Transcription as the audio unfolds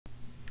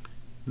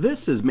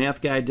This is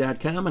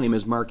MATHguide.com. My name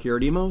is Mark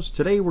Yaradimos.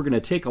 Today we're going to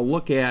take a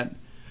look at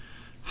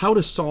how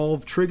to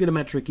solve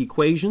trigonometric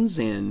equations,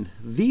 and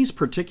these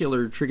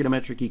particular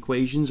trigonometric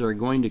equations are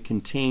going to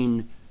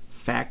contain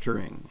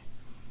factoring.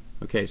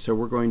 Okay, so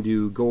we're going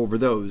to go over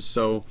those.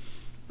 So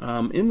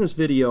in this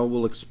video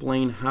we'll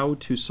explain how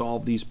to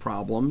solve these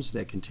problems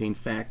that contain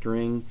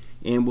factoring,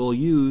 and we'll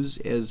use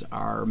as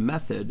our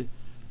method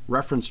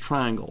reference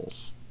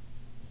triangles.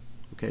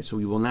 Okay, so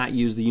we will not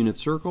use the unit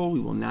circle, we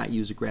will not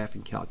use a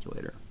graphing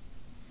calculator.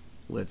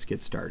 Let's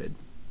get started.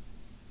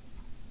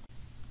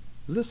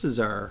 This is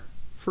our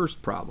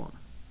first problem.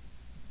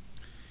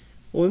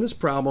 Well, in this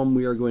problem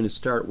we are going to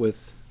start with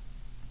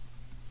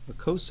a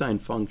cosine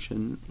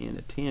function and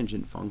a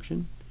tangent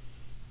function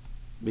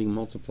being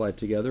multiplied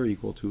together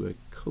equal to a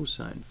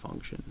cosine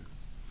function.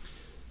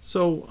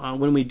 So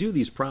when we do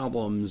these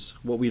problems,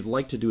 what we'd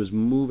like to do is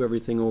move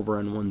everything over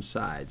on one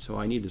side. So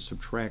I need to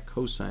subtract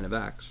cosine of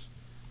x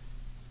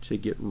to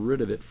get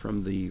rid of it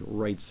from the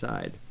right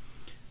side.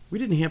 We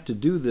didn't have to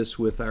do this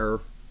with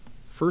our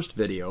first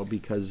video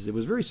because it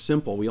was very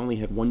simple. We only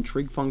had one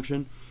trig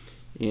function,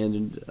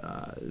 and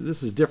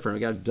this is different. We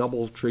got a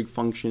double trig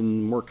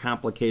function, more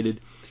complicated.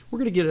 We're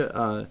going to get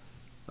a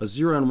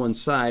 0 on one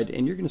side,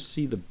 and you're going to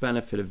see the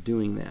benefit of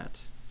doing that.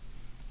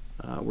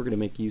 We're going to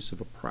make use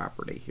of a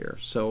property here.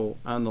 So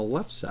on the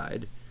left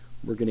side,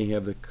 we're going to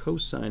have the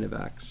cosine of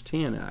x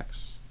tan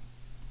x,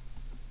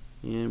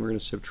 and we're going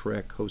to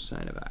subtract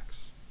cosine of x.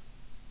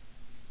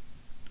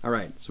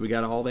 Alright, so we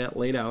got all that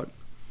laid out.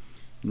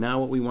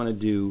 Now what we want to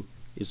do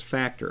is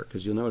factor,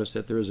 because you'll notice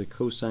that there is a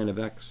cosine of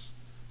x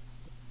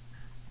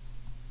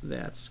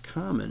that's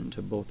common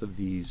to both of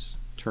these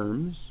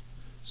terms.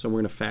 So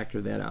we're going to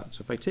factor that out.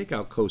 So if I take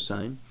out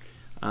cosine,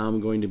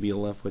 I'm going to be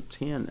left with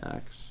tan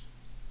x.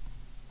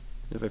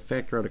 And if I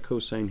factor out a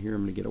cosine here,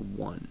 I'm going to get a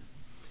 1.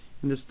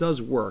 And this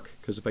does work,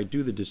 because if I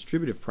do the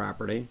distributive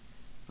property,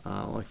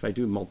 if I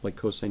do multiply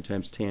cosine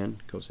times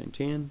tan, cosine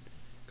times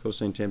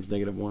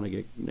 -1, I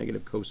get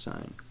negative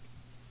cosine.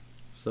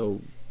 So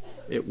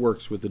it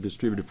works with the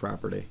distributive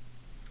property.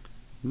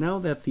 Now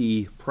that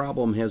the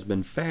problem has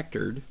been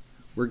factored,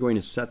 we're going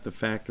to set the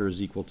factor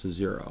as equal to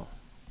 0.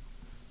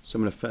 So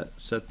I'm going to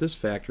set this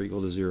factor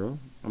equal to 0.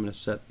 I'm going to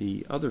set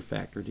the other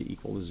factor to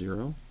equal to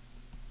 0.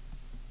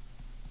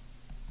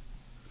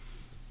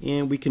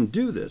 And we can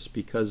do this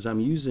because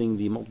I'm using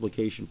the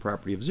multiplication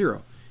property of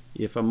 0.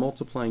 If I'm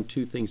multiplying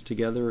two things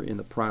together and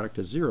the product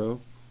is 0,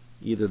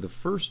 either the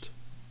first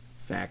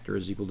factor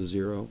is equal to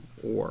 0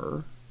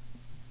 or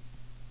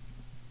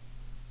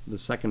the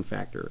second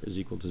factor is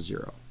equal to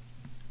 0.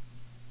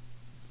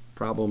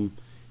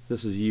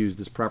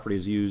 This property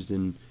is used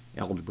in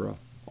algebra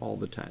all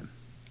the time.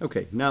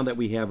 Okay, now that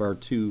we have our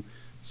two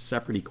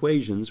separate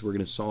equations, we're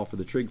going to solve for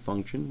the trig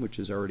function, which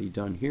is already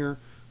done here.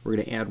 We're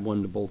going to add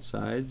 1 to both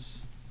sides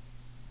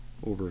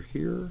over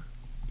here,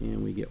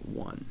 and we get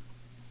 1.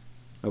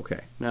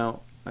 Okay,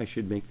 now I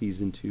should make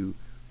these into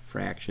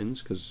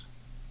fractions because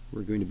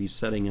we're going to be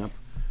setting up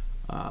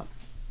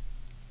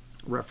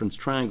reference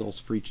triangles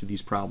for each of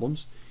these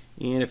problems.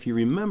 And if you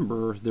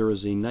remember, there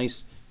is a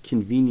nice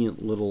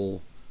convenient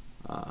little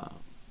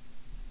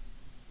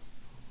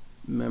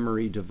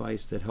memory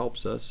device that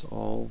helps us.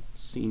 All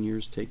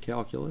seniors take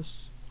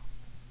calculus.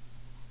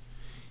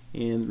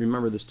 And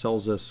remember, this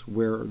tells us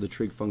where the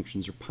trig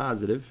functions are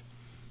positive.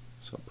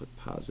 So I'll put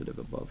positive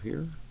above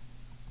here.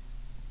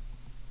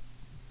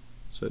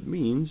 So it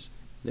means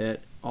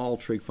that all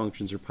trig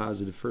functions are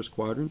positive first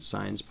quadrant,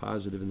 sine's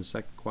positive in the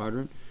second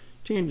quadrant,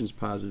 tangent's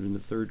positive in the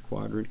third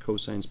quadrant,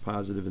 cosine's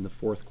positive in the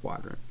fourth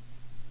quadrant.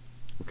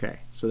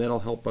 Okay, so that'll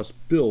help us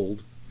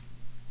build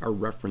our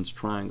reference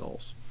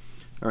triangles.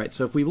 Alright,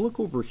 so if we look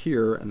over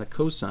here in the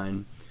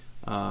cosine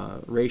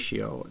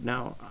ratio,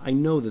 now I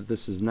know that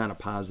this is not a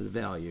positive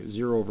value.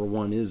 0 over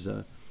 1 is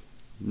a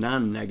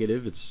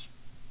non-negative. It's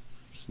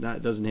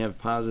not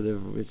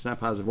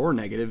positive or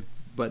negative,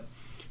 but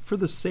for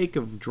the sake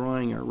of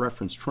drawing our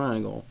reference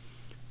triangle,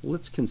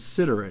 let's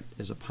consider it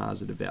as a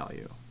positive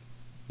value.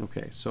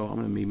 Okay, so I'm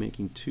going to be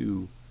making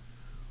two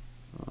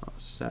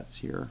sets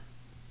here.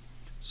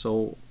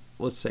 So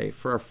let's say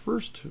for our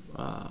first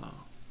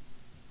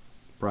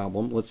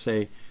problem, let's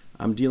say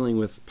I'm dealing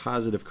with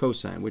positive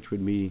cosine, which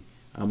would be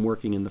I'm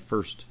working in the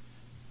first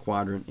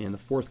quadrant and the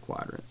fourth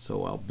quadrant.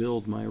 So I'll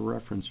build my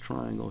reference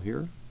triangle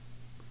here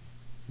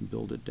and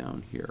build it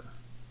down here.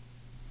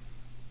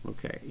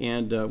 Okay,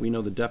 and we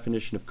know the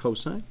definition of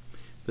cosine.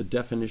 The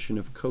definition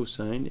of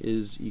cosine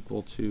is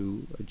equal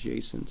to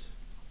adjacent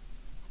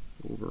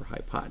over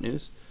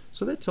hypotenuse.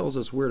 So that tells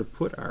us where to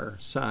put our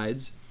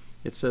sides.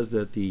 It says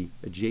that the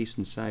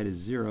adjacent side is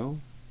 0,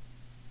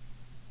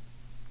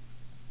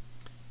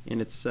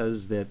 and it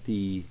says that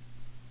the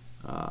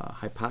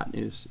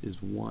hypotenuse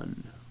is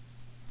 1.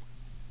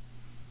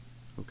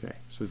 Okay,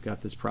 so we've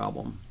got this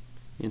problem.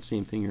 And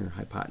same thing here,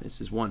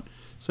 hypotenuse is 1.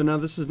 So now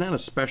this is not a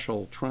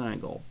special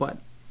triangle, but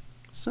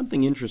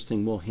something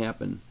interesting will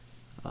happen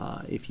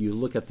if you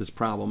look at this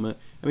problem. I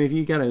mean, if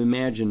you got to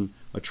imagine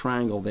a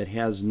triangle that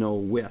has no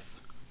width,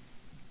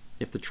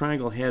 if the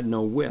triangle had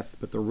no width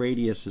but the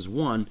radius is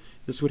 1,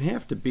 this would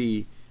have to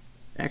be,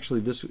 actually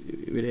this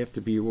would have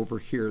to be over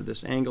here.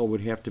 This angle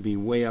would have to be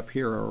way up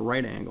here, or a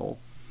right angle,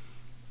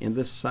 and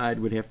this side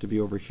would have to be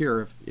over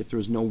here if there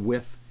was no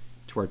width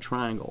to our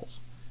triangles.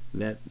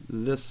 That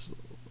this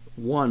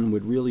 1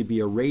 would really be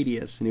a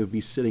radius, and it would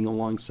be sitting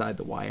alongside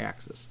the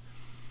y-axis.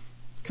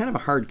 It's kind of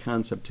a hard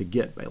concept to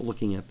get by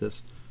looking at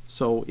this.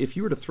 So if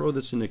you were to throw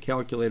this in a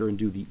calculator and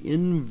do the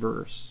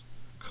inverse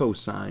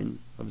cosine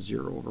of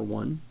 0 over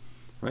 1,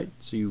 right?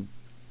 So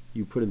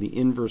you put in the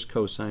inverse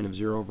cosine of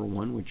 0 over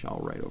 1, which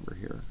I'll write over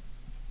here.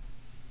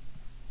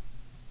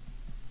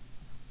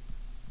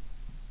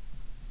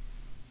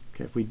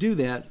 Okay, if we do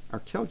that, our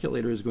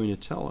calculator is going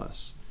to tell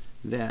us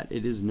that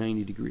it is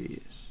 90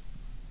 degrees.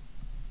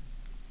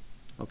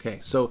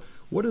 Okay, so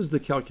what does the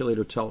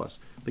calculator tell us?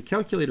 The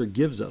calculator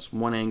gives us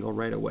one angle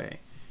right away.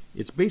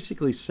 It's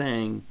basically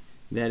saying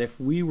that if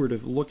we were to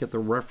look at the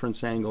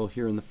reference angle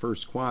here in the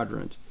first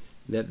quadrant,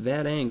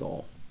 that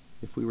angle,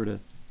 if we were to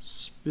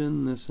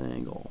spin this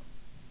angle,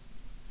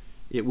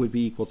 it would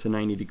be equal to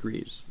 90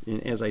 degrees.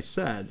 And as I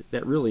said,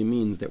 that really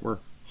means that we're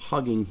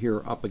hugging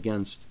here up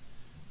against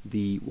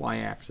the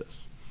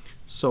y-axis.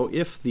 So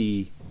if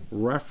the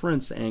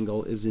reference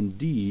angle is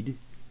indeed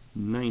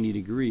 90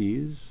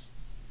 degrees,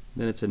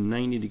 then it's a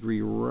 90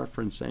 degree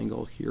reference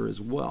angle here as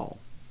well.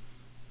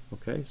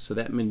 Okay, so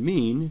that would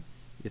mean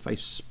if I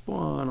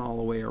spun all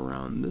the way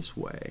around this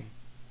way,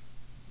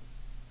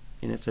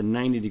 and it's a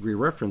 90 degree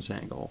reference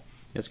angle,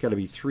 it's got to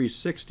be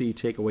 360,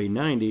 take away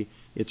 90,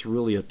 it's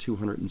really a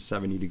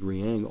 270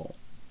 degree angle.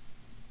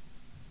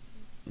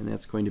 And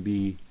that's going to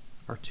be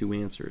our two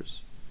answers.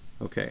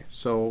 Okay,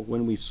 so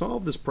when we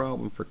solve this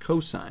problem for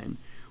cosine,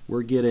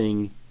 we're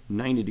getting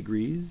 90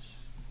 degrees,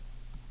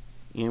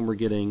 and we're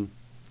getting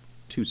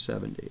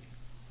 270.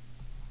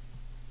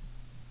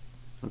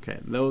 Okay,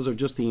 those are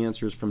just the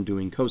answers from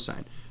doing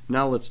cosine.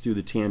 Now let's do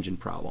the tangent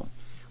problem.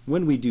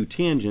 When we do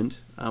tangent,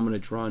 I'm going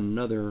to draw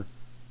another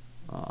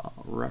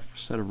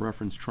set of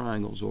reference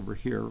triangles over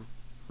here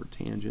for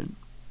tangent.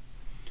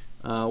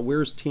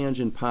 Where's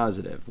tangent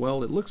positive?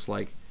 Well, it looks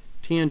like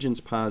tangent's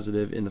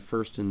positive in the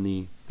first and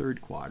the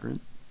third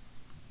quadrant.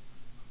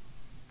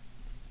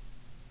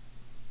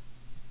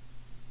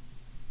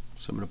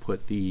 So I'm going to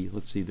put the,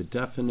 let's see, the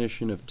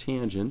definition of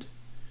tangent,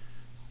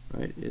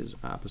 right, is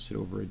opposite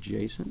over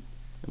adjacent.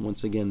 And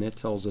once again, that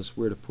tells us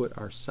where to put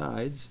our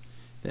sides.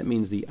 That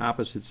means the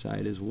opposite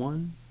side is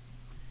 1,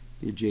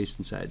 the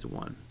adjacent side is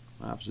 1.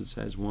 Opposite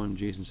side is 1,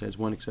 adjacent side is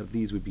 1, except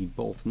these would be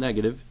both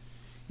negative,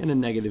 and a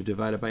negative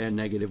divided by a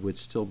negative would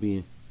still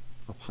be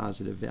a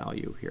positive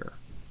value here.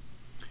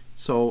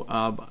 So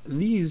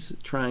these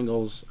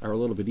triangles are a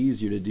little bit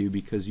easier to do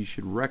because you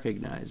should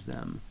recognize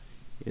them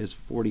as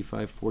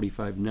 45,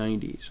 45,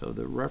 90. So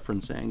the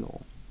reference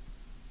angle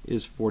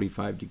is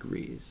 45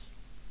 degrees.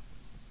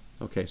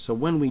 Okay, so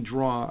when we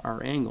draw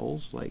our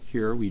angles, like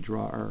here, we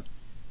draw our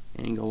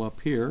angle up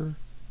here,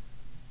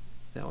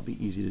 that'll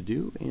be easy to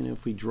do. And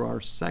if we draw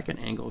our second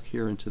angle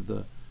here into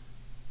the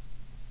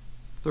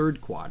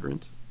third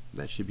quadrant,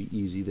 that should be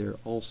easy there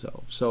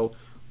also. So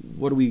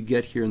what do we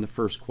get here in the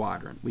first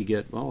quadrant? We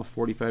get, well, a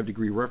 45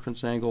 degree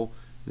reference angle.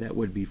 That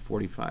would be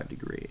 45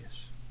 degrees.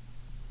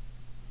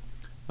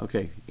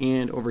 Okay,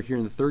 and over here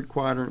in the third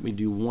quadrant, we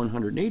do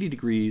 180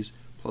 degrees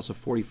plus a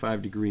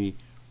 45 degree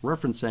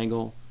reference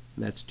angle.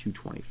 That's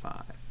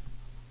 225.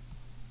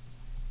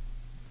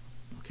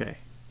 Okay,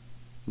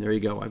 there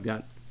you go. I've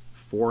got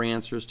 4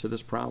 answers to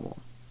this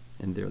problem,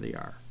 and there they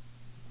are.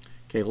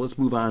 Okay, well, let's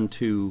move on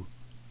to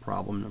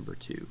problem number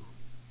 2.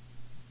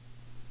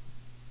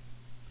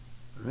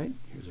 Alright,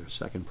 here's our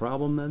second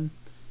problem then,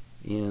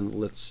 and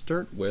let's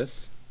start with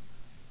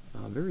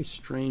a very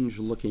strange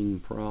looking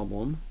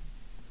problem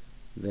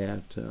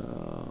that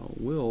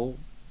will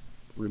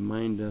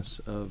remind us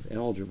of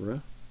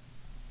algebra.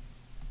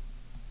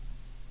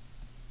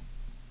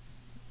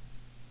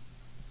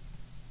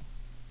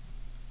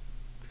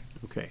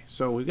 Okay,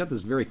 so we've got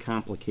this very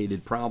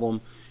complicated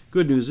problem.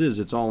 Good news is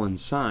it's all in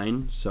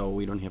sine, so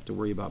we don't have to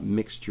worry about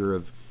mixture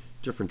of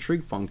different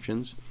trig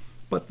functions,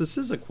 but this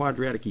is a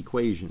quadratic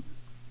equation.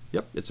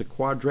 Yep, it's a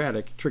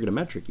quadratic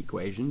trigonometric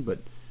equation, but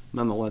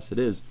nonetheless it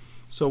is.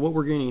 So what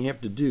we're going to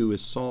have to do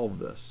is solve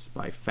this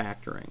by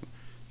factoring.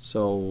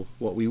 So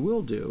what we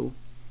will do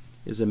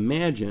is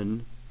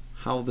imagine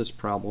how this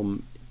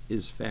problem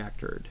is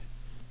factored.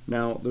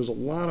 Now, there's a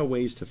lot of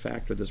ways to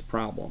factor this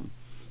problem.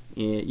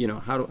 And, you know,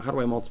 how do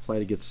I multiply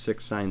to get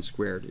 6 sine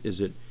squared?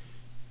 Is it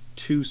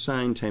 2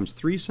 sine times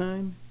 3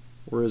 sine,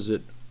 or is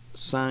it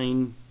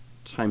sine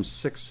times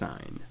 6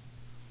 sine?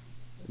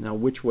 Now,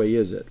 which way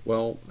is it?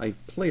 Well, I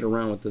played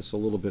around with this a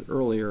little bit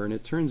earlier, and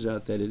it turns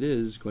out that it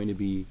is going to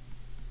be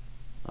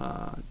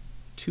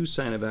 2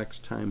 sine of x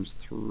times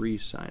 3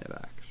 sine of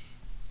x.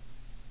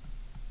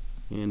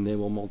 And they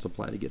will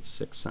multiply to get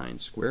 6 sine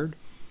squared.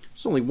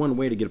 There's only one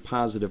way to get a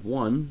positive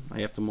 1.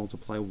 I have to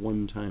multiply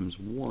 1 times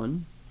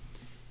 1.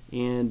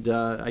 And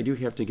I do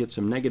have to get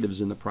some negatives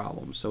in the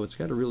problem. So it's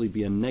got to really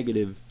be a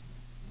negative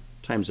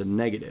times a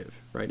negative,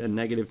 right? A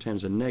negative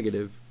times a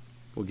negative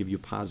will give you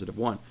positive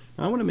 1.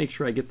 Now I want to make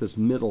sure I get this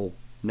middle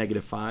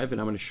negative 5,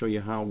 and I'm going to show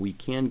you how we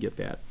can get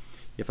that.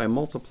 If I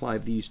multiply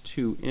these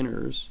two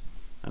inners,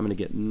 I'm going to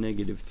get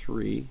negative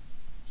 3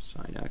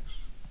 sine x.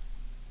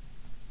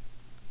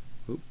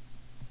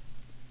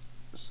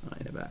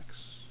 Sine of x.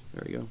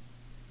 There we go.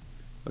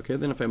 Okay,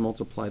 then if I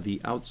multiply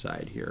the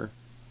outside here,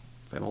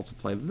 if I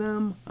multiply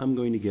them, I'm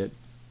going to get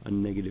a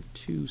negative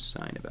 2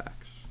 sine of x.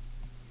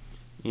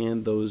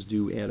 And those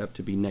do add up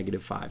to be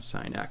negative 5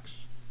 sine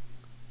x.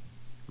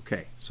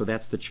 Okay, so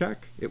that's the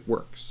check. It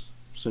works.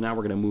 So now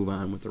we're going to move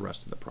on with the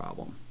rest of the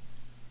problem.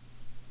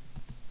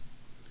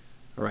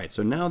 Alright,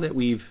 so now that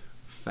we've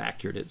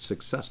factored it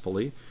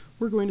successfully,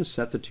 we're going to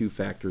set the two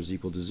factors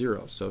equal to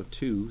 0. So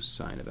 2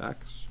 sine of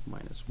x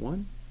minus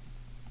 1.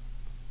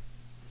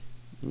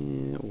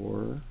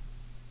 Or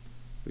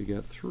we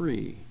got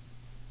 3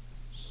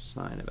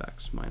 sine of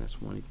x minus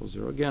 1 equals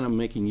 0. Again, I'm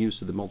making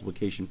use of the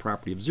multiplication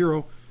property of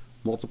 0,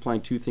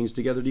 multiplying two things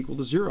together to equal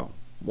to 0.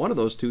 One of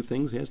those two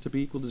things has to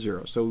be equal to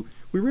 0. So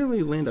we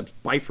really land up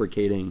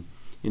bifurcating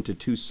into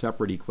two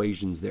separate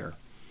equations there.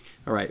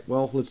 Alright,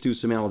 well, let's do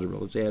some algebra.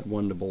 Let's add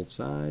 1 to both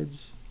sides.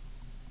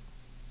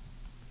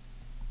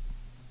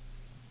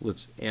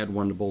 Let's add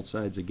 1 to both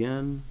sides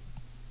again.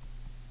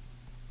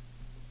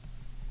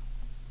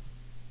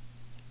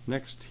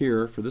 Next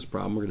here, for this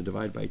problem, we're going to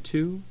divide by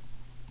 2.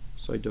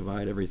 So I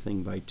divide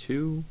everything by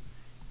 2,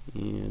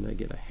 and I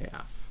get a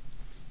half.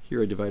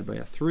 Here I divide by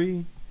a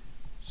 3,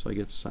 so I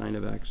get sine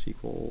of x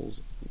equals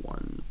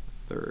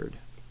 1/3.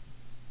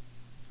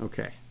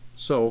 Okay,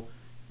 so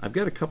I've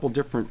got a couple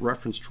different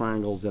reference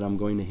triangles that I'm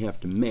going to have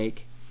to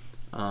make,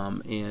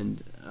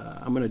 and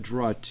I'm going to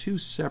draw two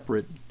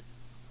separate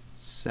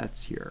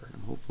sets here.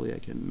 And hopefully I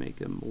can make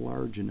them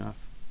large enough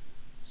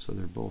so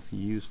they're both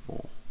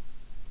useful.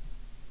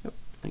 Yep,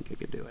 I think I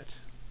could do it.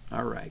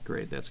 Alright,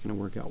 great, that's going to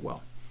work out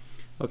well.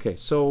 Okay,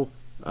 so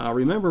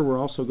remember, we're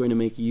also going to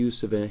make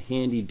use of a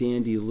handy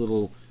dandy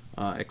little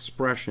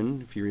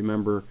expression. If you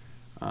remember,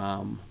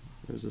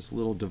 there's this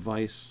little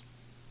device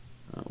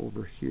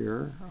over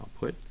here. I'll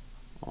put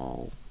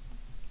all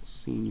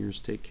seniors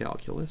take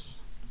calculus.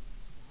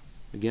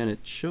 Again, it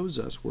shows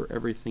us where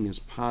everything is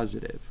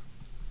positive,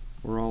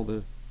 where all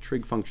the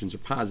trig functions are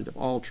positive.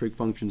 All trig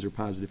functions are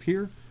positive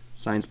here,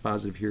 sine's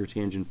positive here,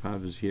 tangent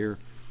positive here,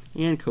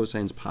 and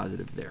cosine's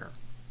positive there.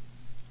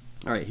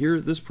 Alright,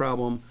 here, this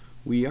problem,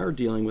 we are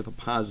dealing with a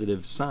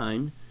positive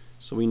sine,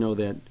 so we know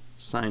that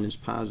sine is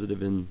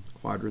positive in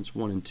quadrants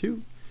 1 and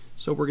 2,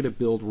 so we're going to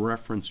build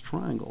reference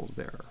triangles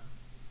there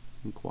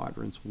in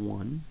quadrants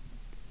 1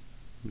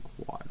 and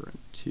quadrant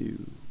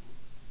 2.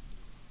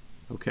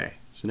 Okay,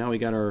 so now we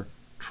got our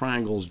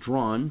triangles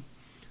drawn.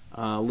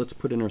 Let's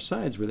put in our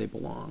sides where they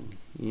belong.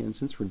 And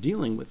since we're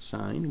dealing with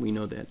sine, we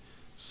know that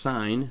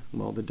sine,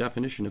 well, the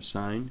definition of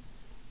sine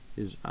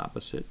is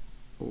opposite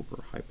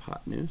over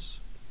hypotenuse.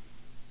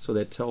 So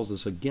that tells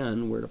us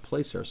again where to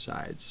place our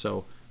sides.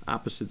 So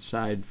opposite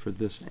side for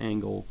this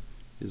angle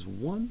is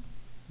 1,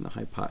 and the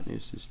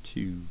hypotenuse is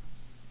 2.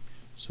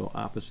 So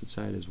opposite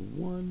side is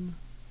 1,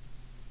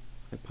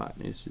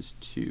 hypotenuse is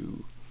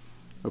 2.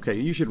 Okay,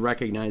 you should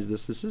recognize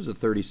this. This is a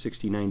 30,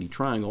 60, 90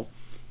 triangle,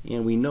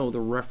 and we know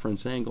the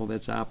reference angle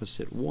that's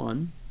opposite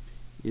 1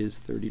 is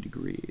 30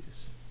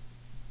 degrees.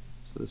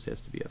 So this has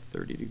to be a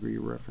 30-degree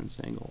reference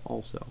angle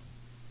also.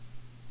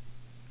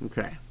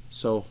 Okay,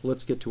 so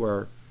let's get to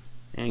our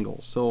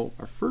angles. So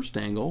our first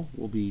angle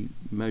will be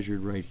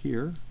measured right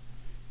here,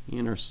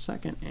 and our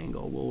second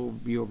angle will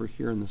be over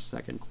here in the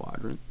second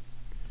quadrant.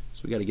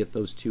 So we got to get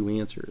those two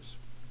answers.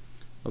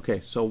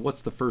 Okay, so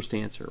what's the first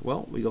answer?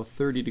 Well, we go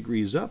 30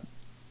 degrees up.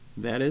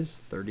 That is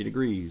 30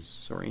 degrees.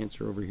 So our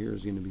answer over here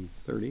is going to be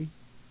 30.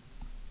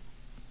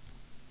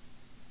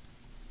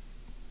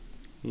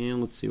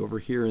 And let's see, over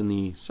here in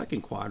the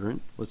second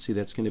quadrant, let's see,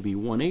 that's going to be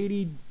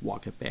 180.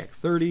 Walk it back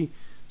 30.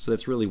 So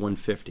that's really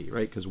 150,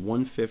 right? Because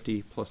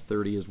 150 plus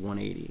 30 is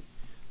 180.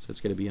 So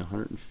it's going to be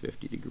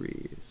 150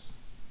 degrees.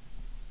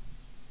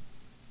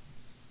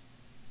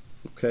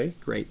 Okay,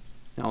 great.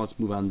 Now let's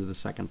move on to the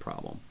second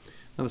problem.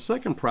 Now the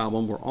second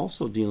problem, we're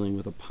also dealing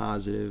with a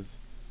positive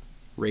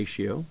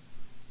ratio,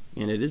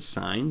 and it is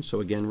sine.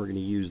 So again, we're going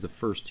to use the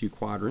first two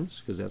quadrants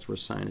because that's where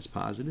sine is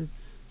positive.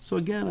 So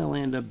again, I'll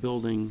end up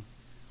building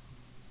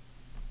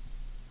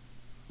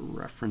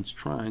reference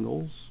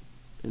triangles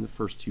in the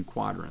first two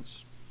quadrants.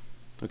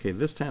 Okay,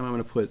 this time I'm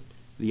going to put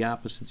the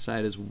opposite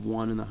side as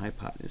 1 and the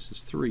hypotenuse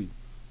is 3.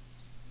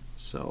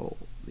 So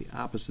the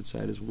opposite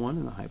side is 1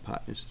 and the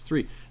hypotenuse is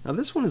 3. Now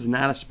this one is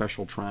not a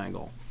special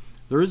triangle.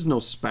 There is no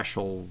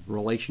special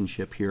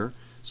relationship here.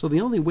 So the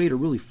only way to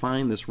really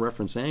find this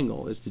reference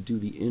angle is to do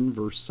the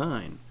inverse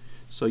sine.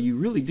 So you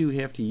really do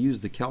have to use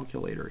the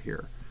calculator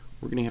here.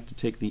 We're going to have to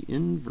take the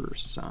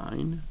inverse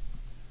sine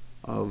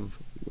of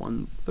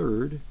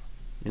 1/3,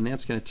 and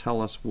that's going to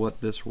tell us what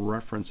this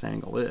reference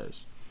angle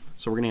is.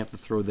 So we're going to have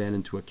to throw that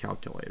into a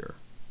calculator.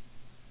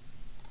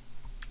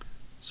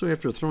 So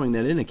after throwing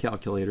that in a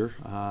calculator,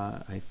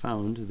 I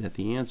found that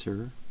the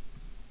answer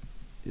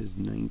is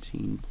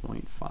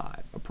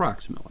 19.5,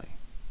 approximately.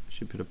 I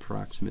should put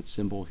approximate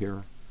symbol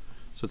here.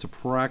 So it's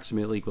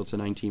approximately equal to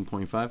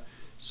 19.5.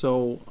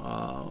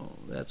 So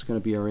that's going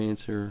to be our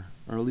answer,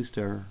 or at least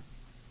our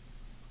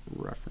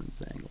reference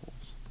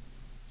angles.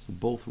 So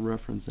both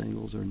reference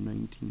angles are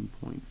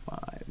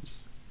 19.5s.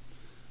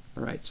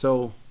 Alright,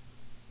 so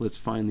let's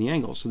find the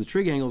angle. So the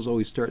trig angles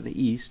always start in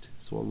the east,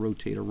 so we'll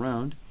rotate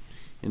around.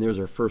 And there's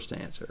our first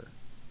answer.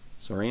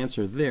 So our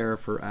answer there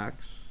for x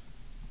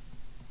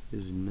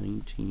is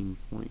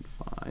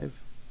 19.5.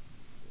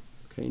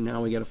 Okay,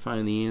 now we got to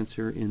find the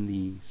answer in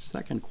the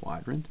second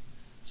quadrant.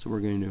 So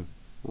we're going to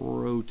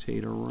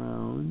rotate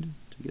around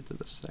to get to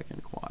the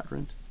second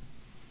quadrant.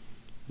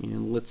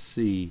 And let's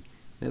see,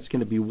 that's going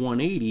to be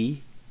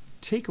 180.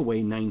 Take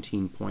away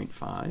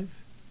 19.5.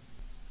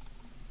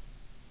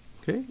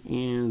 Okay,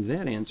 and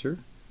that answer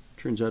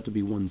turns out to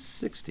be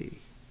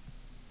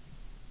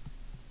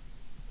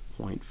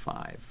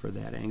 160.5 for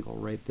that angle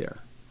right there.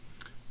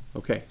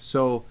 Okay,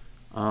 so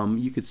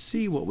you could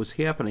see what was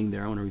happening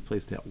there. I want to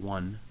replace that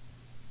 1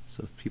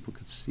 so people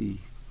could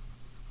see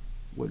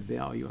what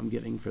value I'm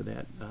getting for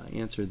that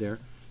answer there.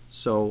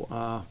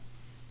 So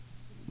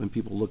when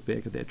people look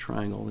back at that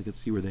triangle, they could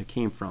see where that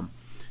came from.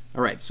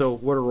 Alright, so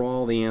what are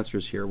all the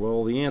answers here?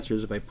 Well, the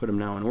answers, if I put them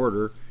now in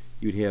order,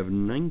 you'd have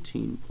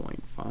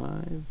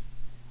 19.5,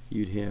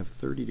 you'd have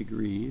 30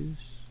 degrees,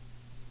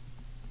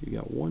 you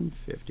got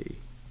 150,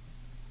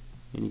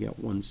 and you got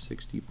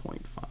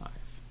 160.5.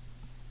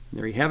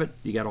 There you have it.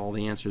 You got all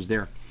the answers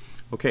there.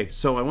 Okay,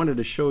 so I wanted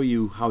to show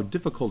you how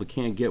difficult it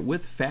can get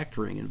with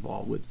factoring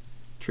involved with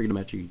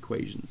trigonometric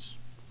equations.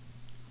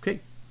 Okay,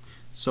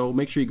 so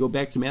make sure you go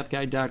back to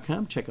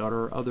MATHguide.com, check out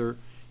our other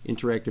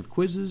interactive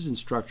quizzes,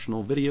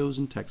 instructional videos,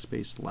 and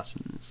text-based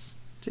lessons.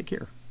 Take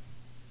care.